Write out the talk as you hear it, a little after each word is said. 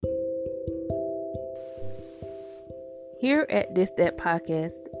Here at this DAT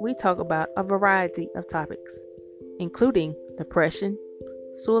Podcast, we talk about a variety of topics, including depression,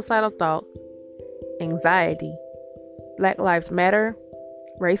 suicidal thoughts, anxiety, Black Lives Matter,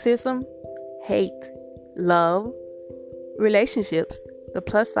 racism, hate, love, relationships, the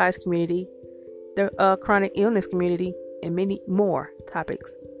plus size community, the chronic illness community, and many more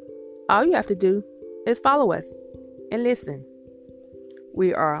topics. All you have to do is follow us and listen.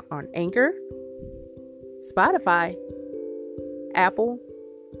 We are on Anchor, Spotify, Apple,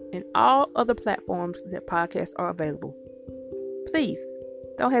 and all other platforms that podcasts are available. Please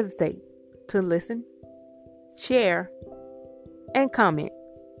don't hesitate to listen, share, and comment.